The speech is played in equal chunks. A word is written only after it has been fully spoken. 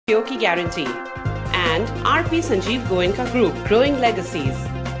की guarantee. And RP Sanjeev Goenka Group, growing legacies.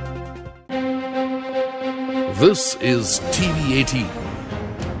 This is TV18.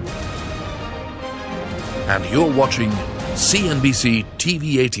 And you're watching CNBC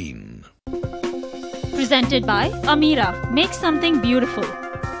TV18. Presented by Amira. Make something beautiful.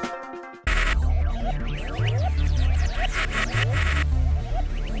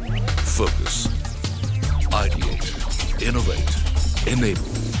 Focus. Ideate. Innovate. Enable.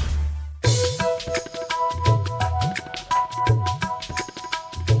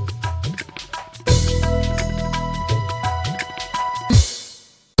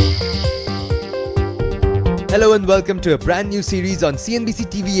 Hello and welcome to a brand new series on CNBC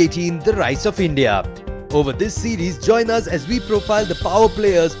TV18, The Rise of India. Over this series, join us as we profile the power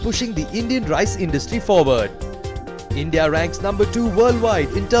players pushing the Indian rice industry forward. India ranks number 2 worldwide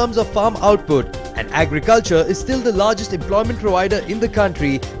in terms of farm output, and agriculture is still the largest employment provider in the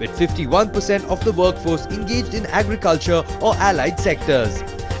country, with 51% of the workforce engaged in agriculture or allied sectors.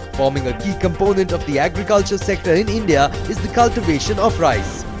 Forming a key component of the agriculture sector in India is the cultivation of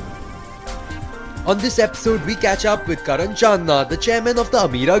rice. On this episode, we catch up with Karan Chandna, the chairman of the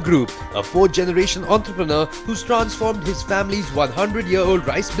Amira Group, a fourth-generation entrepreneur who's transformed his family's 100-year-old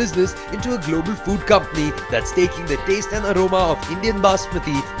rice business into a global food company that's taking the taste and aroma of Indian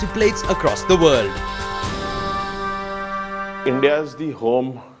basmati to plates across the world. India is the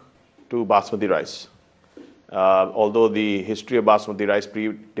home to basmati rice. Although the history of basmati rice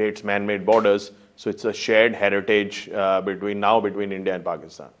predates man-made borders, so it's a shared heritage between India and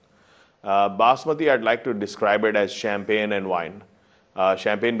Pakistan. Basmati, I'd like to describe it as champagne and wine.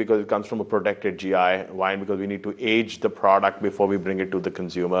 Champagne because it comes from a protected GI, wine because we need to age the product before we bring it to the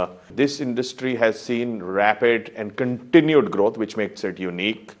consumer. This industry has seen rapid and continued growth, which makes it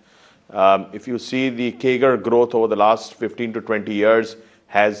unique. If you see the CAGR growth over the last 15 to 20 years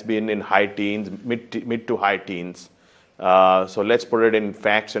has been in high teens, mid to high teens. So let's put it in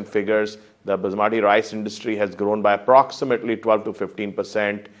facts and figures. The basmati rice industry has grown by approximately 12 to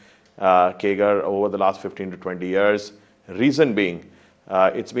 15%. CAGR over the last 15 to 20 years. Reason being,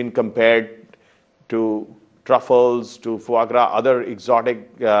 it's been compared to truffles, to foie gras, other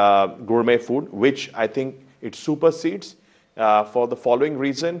exotic gourmet food, which I think it supersedes for the following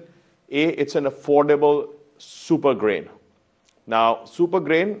reason. A, it's an affordable super grain. Now, super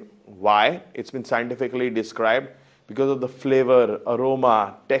grain, why? It's been scientifically described because of the flavor,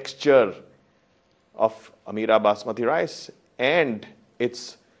 aroma, texture of Amira basmati rice and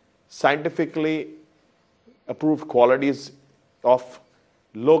its scientifically approved qualities of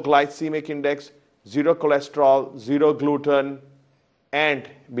low glycemic index, zero cholesterol, zero gluten, and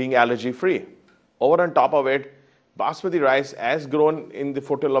being allergy free. Over on top of it, basmati rice, as grown in the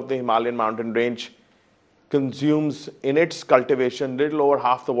foothill of the Himalayan mountain range, consumes in its cultivation little over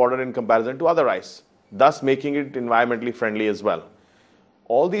half the water in comparison to other rice, thus making it environmentally friendly as well.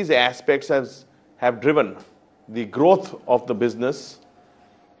 All these aspects have driven the growth of the business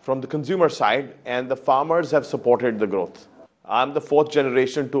from the consumer side, and the farmers have supported the growth. I'm the fourth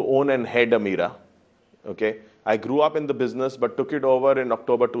generation to own and head Amira. Okay, I grew up in the business but took it over in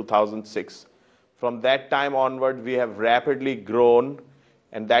October 2006. From that time onward, we have rapidly grown,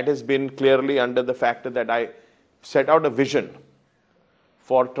 and that has been clearly under the factor that I set out a vision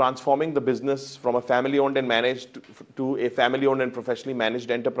for transforming the business from a family-owned and managed to a family-owned and professionally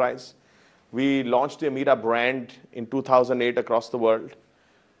managed enterprise. We launched the Amira brand in 2008 across the world.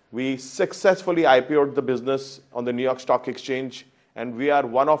 We successfully IPO'd the business on the New York Stock Exchange, and we are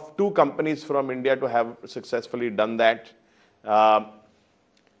one of 2 companies from India to have successfully done that.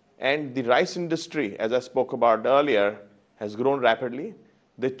 And the rice industry, as I spoke about earlier, has grown rapidly.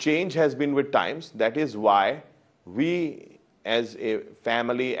 The change has been with times. That is why we, as a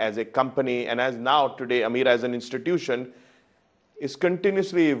family, as a company, and as now today Amira as an institution, is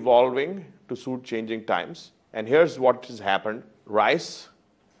continuously evolving to suit changing times. And here's what has happened. Rice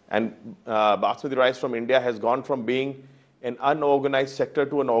and basmati rice from India has gone from being an unorganized sector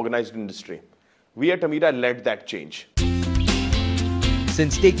to an organized industry. We at Amira led that change.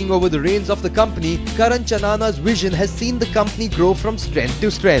 Since taking over the reins of the company, Karan Chandna's vision has seen the company grow from strength to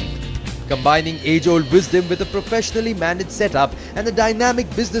strength. Combining age-old wisdom with a professionally managed setup and a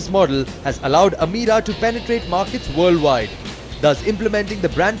dynamic business model has allowed Amira to penetrate markets worldwide, thus implementing the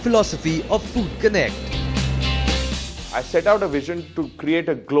brand philosophy of Food Connect. I set out a vision to create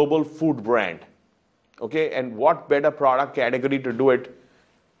a global food brand. Okay, and what better product category to do it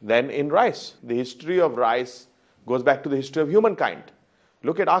than in rice? The history of rice goes back to the history of humankind.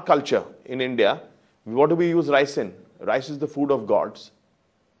 Look at our culture in India. What do we use rice in? Rice is the food of gods.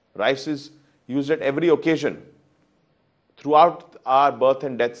 Rice is used at every occasion. throughout our birth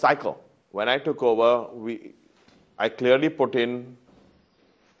and death cycle. When I took over, I clearly put in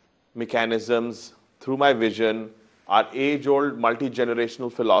mechanisms through my vision, our age-old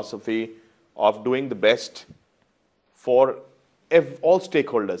multi-generational philosophy of doing the best for all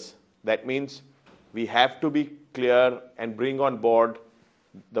stakeholders. That means we have to be clear and bring on board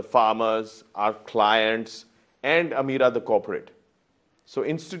the farmers, our clients, and Amira, the corporate. So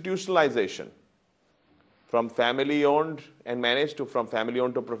institutionalization, from family-owned and managed to from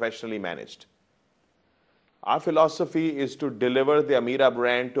family-owned to professionally managed. Our philosophy is to deliver the Amira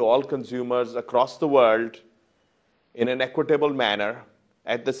brand to all consumers across the world in an equitable manner,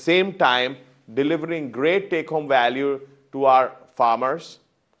 at the same time delivering great take-home value to our farmers,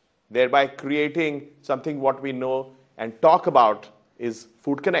 thereby creating something what we know and talk about is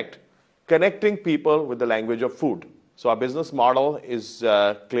Food Connect, connecting people with the language of food. So our business model is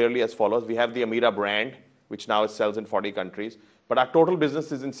clearly as follows. We have the Amira brand, which now sells in 40 countries, but our total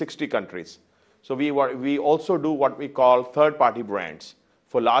business is in 60 countries. So we also do what we call third-party brands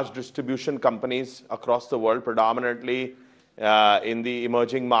for large distribution companies across the world, predominantly in the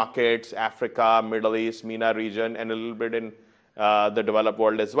emerging markets, Africa, Middle East, MENA region, and a little bit in the developed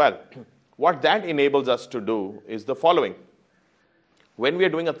world as well. What that enables us to do is the following. When we are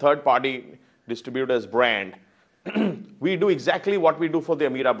doing a third-party distributor's brand, we do exactly what we do for the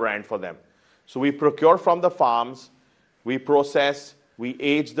Amira brand for them. So we procure from the farms, we process, we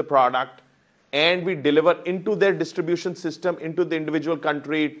age the product, and we deliver into their distribution system, into the individual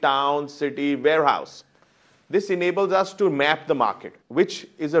country, town, city, warehouse. This enables us to map the market, which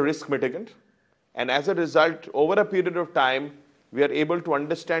is a risk mitigant. And as a result, over a period of time, we are able to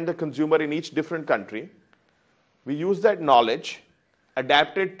understand the consumer in each different country. We use that knowledge,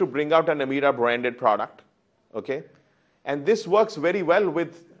 adapt it to bring out an Amira branded product. Okay? And this works very well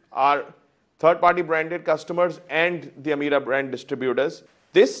with our third-party branded customers and the Amira brand distributors.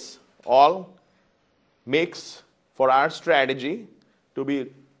 This all makes for our strategy to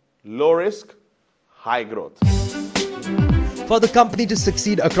be low risk, high growth. For the company to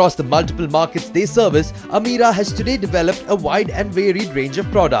succeed across the multiple markets they service, Amira has today developed a wide and varied range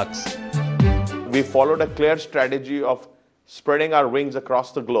of products. We followed a clear strategy of spreading our wings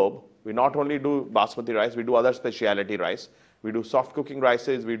across the globe. We not only do basmati rice, we do other specialty rice. We do soft cooking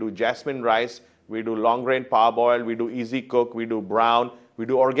rices, we do jasmine rice, we do long grain parboiled, we do easy cook, we do brown, we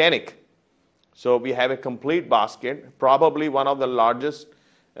do organic. So we have a complete basket, probably one of the largest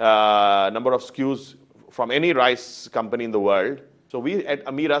number of SKUs from any rice company in the world. So we at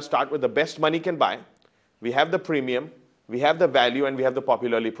Amira start with the best money can buy. We have the premium, we have the value, and we have the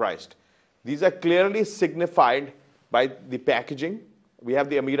popularly priced. These are clearly signified by the packaging. We have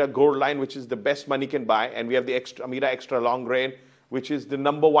the Amira Gold line, which is the best money can buy, and we have the Amira Extra Long Grain, which is the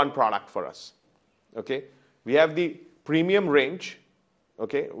 #1 product for us. Okay? We have the premium range,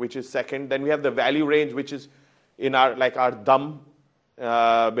 okay, which is second. Then we have the value range, which is in our dum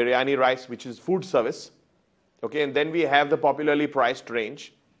biryani rice, which is food service. Okay, and then we have the popularly priced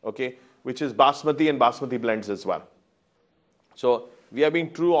range, okay, which is basmati and basmati blends as well. So we are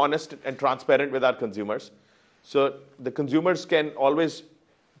being true, honest, and transparent with our consumers. So the consumers can always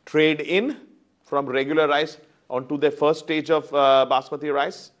trade in from regular rice onto their first stage of basmati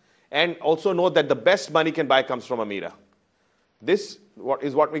rice, and also know that the best money can buy comes from Amira. This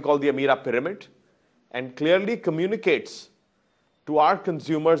is what we call the Amira pyramid, and clearly communicates to our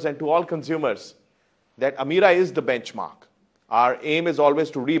consumers and to all consumers that Amira is the benchmark. Our aim is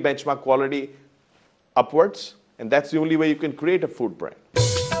always to re-benchmark quality upwards, and that's the only way you can create a food brand.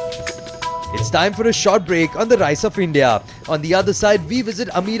 It's time for a short break on the Rice of India. On the other side, we visit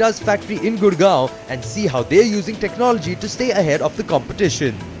Amira's factory in Gurgaon and see how they're using technology to stay ahead of the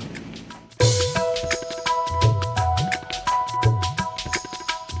competition.